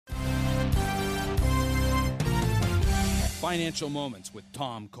Financial Moments with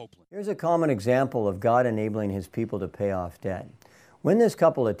Tom Copeland. Here's a common example of God enabling His people to pay off debt. When this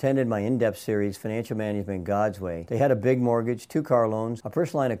couple attended my in-depth series, Financial Management God's Way, they had a big mortgage, 2 car loans, a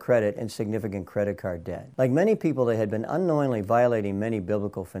personal line of credit, and significant credit card debt. Like many people, they had been unknowingly violating many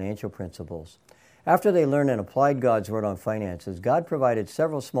biblical financial principles. After they learned and applied God's Word on finances, God provided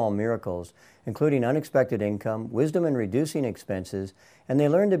several small miracles, including unexpected income, wisdom in reducing expenses, and they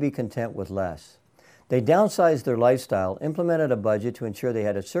learned to be content with less. They downsized their lifestyle, implemented a budget to ensure they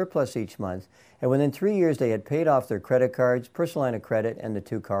had a surplus each month, and within 3 years they had paid off their credit cards, personal line of credit, and the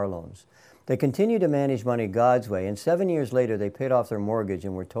 2 car loans. They continued to manage money God's way, and 7 years later they paid off their mortgage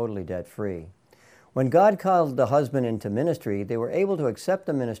and were totally debt-free. When God called the husband into ministry, they were able to accept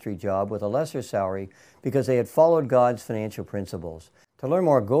the ministry job with a lesser salary because they had followed God's financial principles. To learn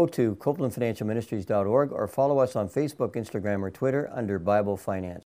more, go to CopelandFinancialMinistries.org or follow us on Facebook, Instagram, or Twitter under Bible Finance.